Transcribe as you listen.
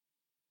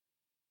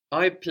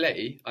I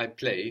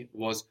play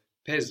was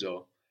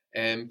peso,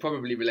 and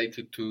probably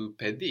related to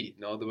pedi,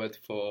 no, the word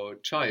for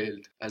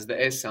child, as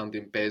the S sound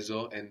in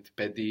peso and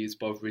pedi is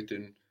both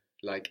written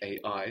like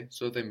AI,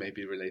 so they may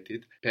be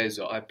related.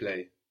 Peso, I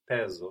play.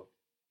 Peso.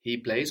 He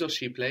plays or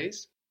she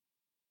plays?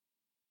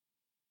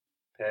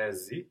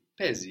 Pesi.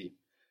 Pesi.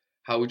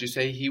 How would you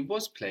say he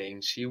was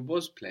playing, she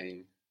was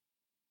playing?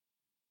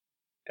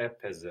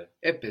 Έπαιζε.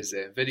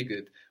 Έπαιζε, very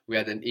good. We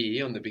had an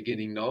E on the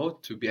beginning now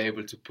to be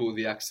able to pull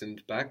the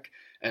accent back,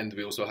 and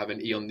we also have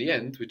an E on the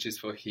end, which is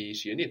for he,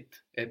 she, and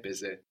it.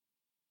 Έπαιζε.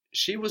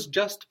 She was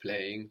just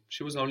playing,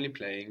 she was only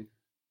playing.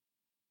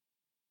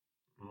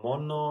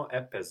 Μόνο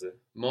έπαιζε.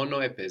 Mono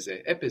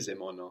έπαιζε, έπαιζε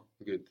mono,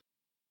 good.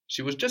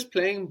 She was just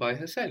playing by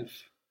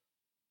herself.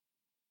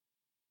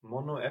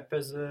 Μόνο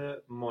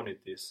έπαιζε μόνη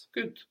της.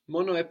 Good.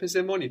 Mono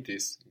έπαιζε μόνη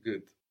της,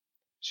 good.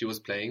 She was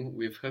playing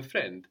with her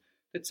friend.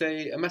 Let's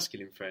say a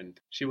masculine friend.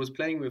 She was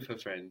playing with her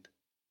friend.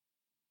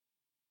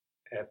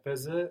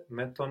 Έπαιζε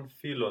με τον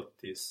φίλο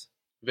της.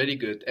 Very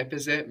good.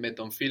 Έπαιζε με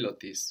τον φίλο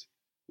της.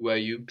 Were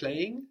you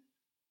playing?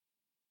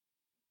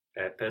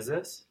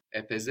 Έπαιζες.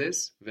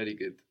 Έπαιζες. Very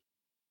good.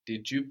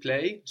 Did you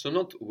play? So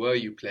not were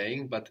you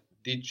playing, but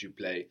did you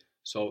play?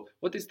 So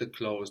what is the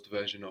closed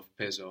version of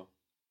peso?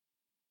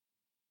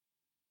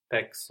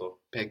 Παίξω.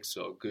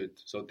 Παίξω. Good.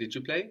 So did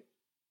you play?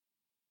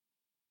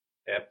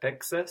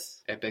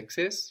 Έπαιξες.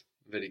 Έπαιξες.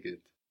 Very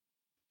good.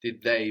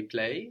 Did they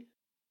play?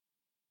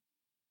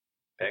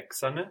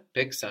 Παίξανε.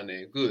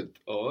 Παίξανε. Good.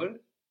 Or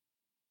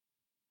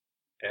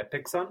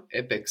Έπαιξαν.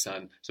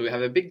 έπαιξαν. So we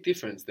have a big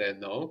difference there,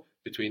 no?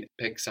 Between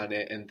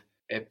παίξανε and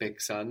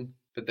έπαιξαν,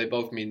 but they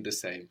both mean the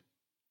same.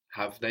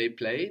 Have they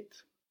played?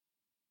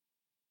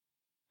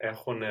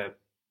 Έχουνε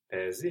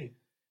παίζει.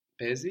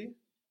 Παίζει?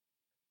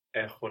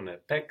 Έχουνε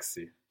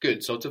παίξει.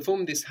 Good. So to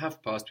form this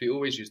have past, we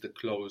always use the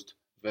closed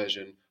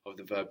version of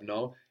the verb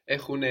now.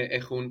 Έχουνε,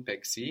 έχουν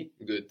παίξει.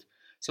 Good.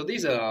 So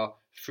these are our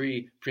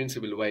three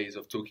principal ways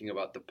of talking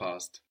about the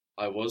past.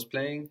 I was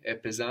playing,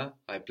 έπαιζα,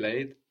 I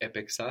played,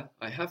 έπαιξα,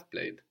 I have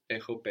played,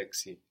 έχω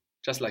παίξει.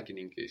 Just like in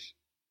English.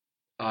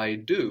 I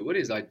do. What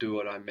is I do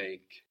or I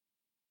make?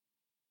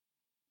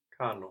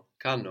 Κάνω.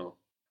 Κάνω.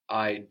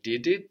 I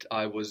did it,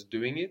 I was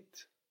doing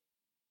it.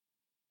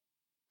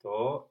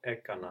 Το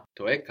έκανα.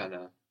 Το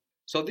έκανα.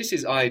 So this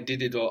is I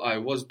did it or I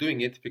was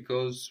doing it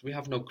because we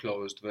have no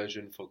closed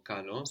version for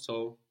κάνω,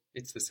 so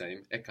it's the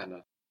same.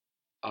 Έκανα.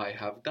 I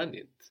have done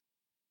it.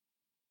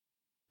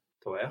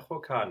 Το έχω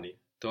κάνει.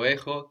 Το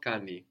έχω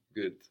κάνει.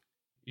 Good.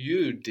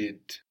 You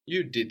did.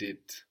 You did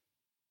it.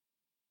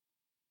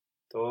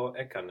 Το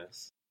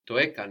έκανες. Το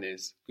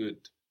έκανες.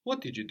 Good. What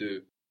did you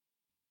do?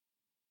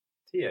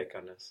 Τι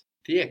έκανες.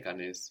 Τι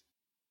έκανες?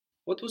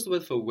 What was the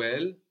word for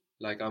well?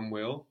 Like I'm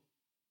well?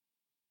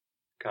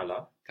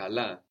 Καλά.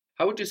 Καλά.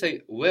 How would you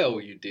say well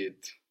you did?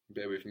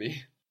 Bear with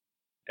me.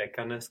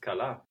 Έκανες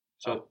καλά.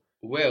 So,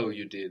 well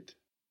you did.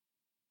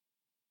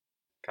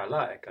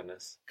 Καλά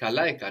έκανες.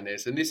 Καλά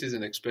έκανες. And this is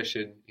an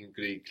expression in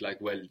Greek like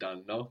well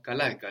done, no?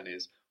 Καλά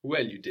έκανες.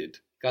 Well you did.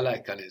 Καλά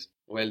έκανες.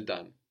 Well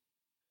done.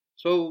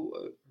 So,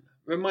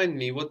 remind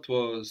me, what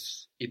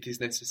was it is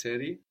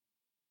necessary?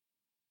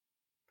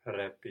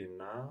 Πρέπει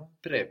να.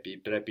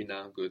 Πρέπει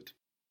να. Good.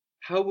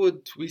 How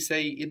would we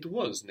say it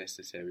was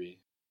necessary?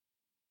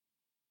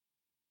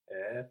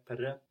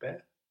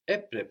 Έπρεπε.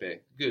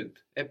 Έπρεπε. Good.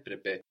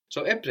 Έπρεπε.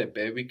 So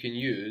έπρεπε we can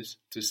use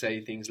to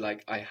say things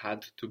like I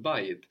had to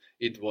buy it.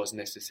 It was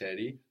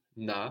necessary.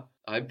 Na,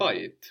 I buy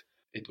it.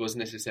 It was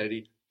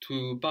necessary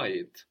to buy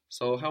it.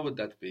 So how would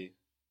that be?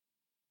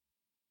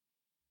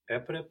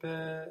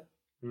 Έπρεπε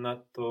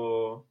να το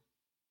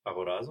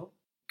αγοράζω.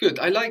 Good.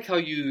 I like how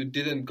you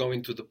didn't go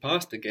into the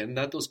past again.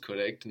 That was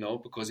correct, no?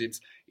 Because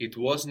it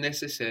was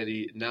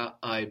necessary, na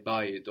I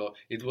buy it, or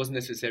it was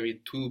necessary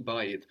to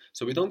buy it.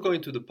 So we don't go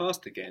into the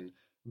past again,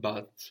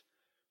 but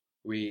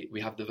we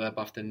have the verb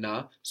after na,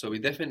 so we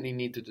definitely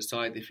need to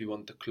decide if we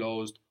want the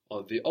closed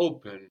or the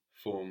open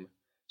form.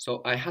 So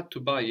I had to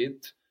buy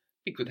it.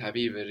 We could have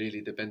either,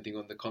 really, depending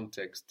on the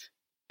context.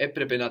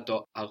 Έπρεπε να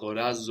το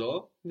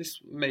αγοράζω.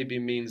 This maybe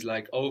means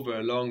like over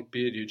a long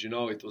period,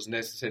 it was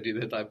necessary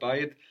that I buy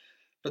it.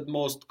 But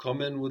most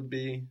common would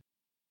be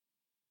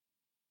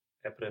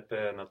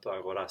Έπρεπε να το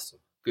αγοράσω.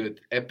 good.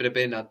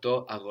 Έπρεπε να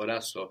το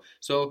αγοράσω.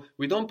 So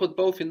we don't put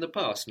both in the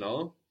past,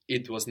 no?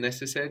 It was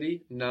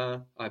necessary,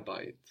 na I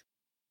buy it.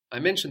 I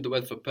mentioned the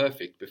word for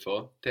perfect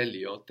before,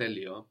 τέλειο.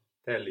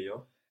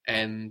 Τέλειο.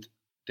 And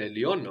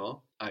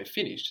τελειώνω, I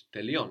finished,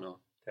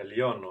 τελειώνω.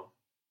 Τελειώνω.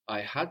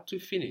 I had to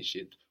finish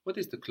it. What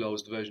is the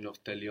closed version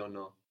of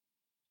τελειώνω?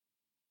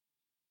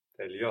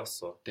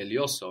 Τελειώσω.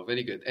 Τελειώσω,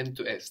 very good. End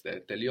to S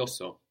there,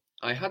 τελειώσω.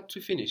 I had to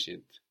finish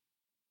it.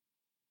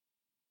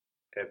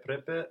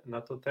 Έπρεπε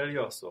να το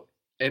τελειώσω.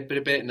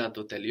 Έπρεπε να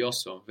το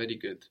τελειώσω, very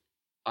good.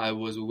 I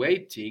was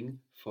waiting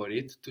for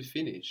it to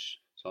finish.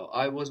 So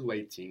I was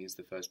waiting is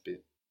the first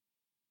bit.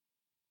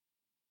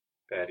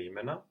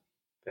 Περίμενα.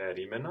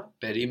 Περίμενα.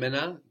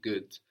 Περίμενα,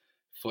 good.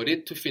 For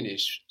it to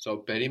finish. So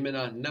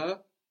περίμενα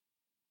να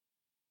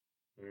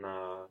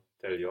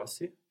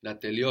τελειώσει. Να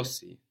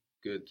τελειώσει,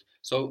 good.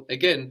 So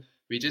again,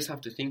 We just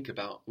have to think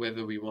about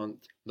whether we want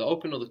the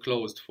open or the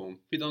closed form.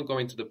 We don't go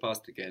into the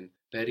past again.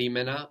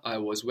 Περίμενα, I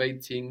was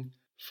waiting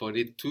for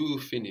it to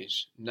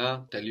finish.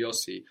 Να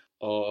τελειώσει.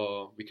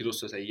 Or we could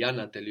also say για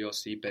να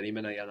τελειώσει.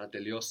 Περίμενα για να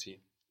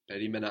τελειώσει.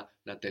 Περίμενα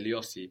να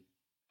τελειώσει.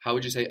 How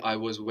would you say I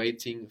was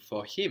waiting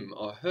for him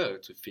or her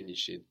to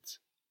finish it?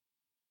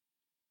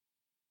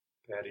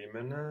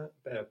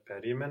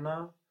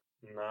 Περίμενα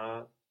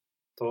να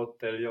το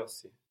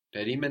τελειώσει.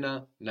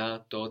 Περίμενα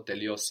να το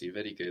τελειώσει.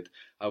 Very good.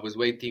 I was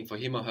waiting for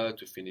him or her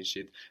to finish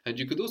it. And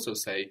you could also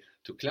say,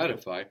 to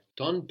clarify,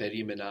 τον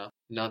περίμενα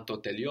να το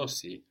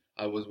τελειώσει.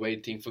 I was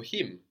waiting for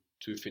him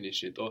to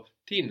finish it. Or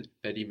την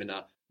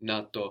περίμενα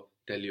να το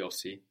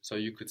τελειώσει. So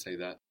you could say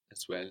that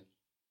as well.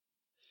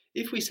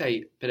 If we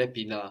say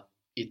πρέπει να,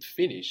 it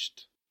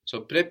finished,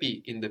 so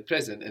πρέπει in the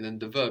present and then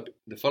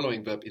the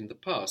following verb in the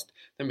past,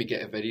 then we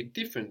get a very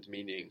different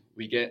meaning.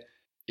 We get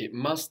it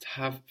must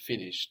have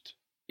finished.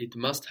 It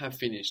must have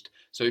finished.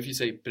 So if you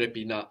say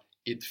πρέπει να,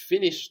 it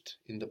finished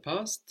in the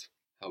past,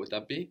 how would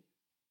that be?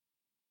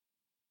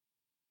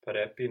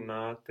 Πρέπει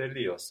να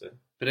τελείωσε.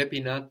 Πρέπει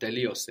να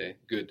τελείωσε.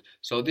 Good.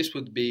 So this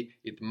would be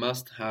it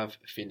must have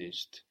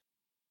finished.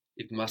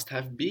 It must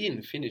have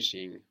been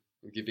finishing,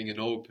 giving an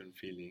open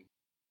feeling.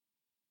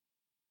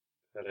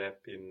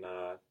 Πρέπει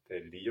να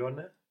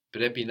τελείωνε.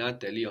 Πρέπει να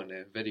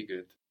τελείωνε. Very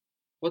good.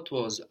 What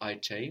was I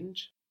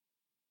change?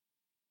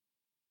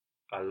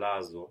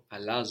 Αλλάζω.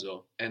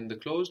 Αλλάζω. And the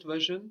closed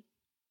version?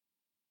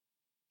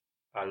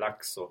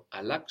 Αλλάξω.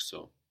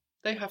 Αλλάξω.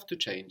 They have to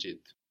change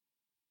it.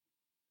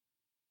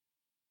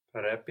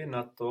 Πρέπει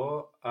να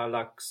το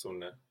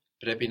αλλάξουνε.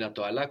 Πρέπει να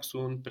το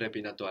αλλάξουν.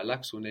 Πρέπει να το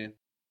αλλάξουνε.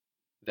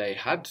 They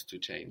had to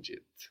change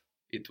it.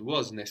 It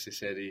was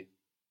necessary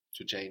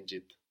to change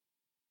it.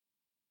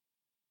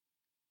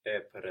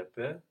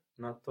 Έπρεπε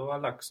να το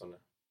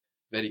αλλάξουνε.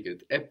 Very good.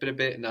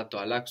 Έπρεπε να το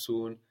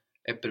αλλάξουν.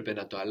 Έπρεπε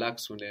να το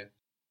αλλάξουνε.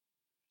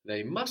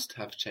 They must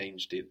have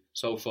changed it.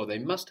 So for they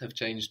must have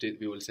changed it,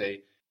 we will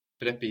say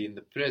πρέπει in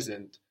the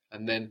present,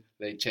 and then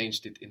they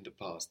changed it in the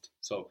past.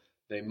 So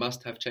they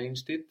must have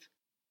changed it.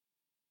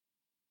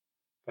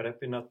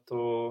 Πρέπει να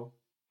το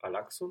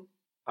αλλάξουν.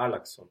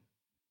 Άλλαξαν.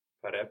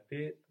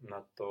 Πρέπει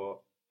να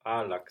το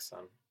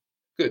άλλαξαν.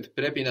 Good.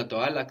 Πρέπει να το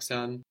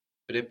άλλαξαν.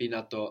 Πρέπει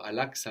να το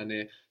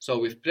αλλάξανε. So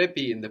with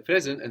πρέπει in the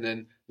present and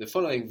then the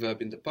following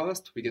verb in the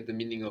past, we get the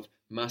meaning of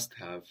must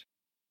have.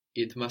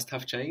 It must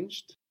have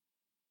changed.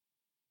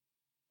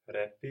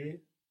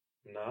 Πρέπει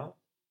να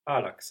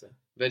άλλαξε.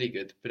 Very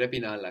good. Πρέπει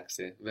να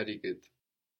άλλαξε. Very good.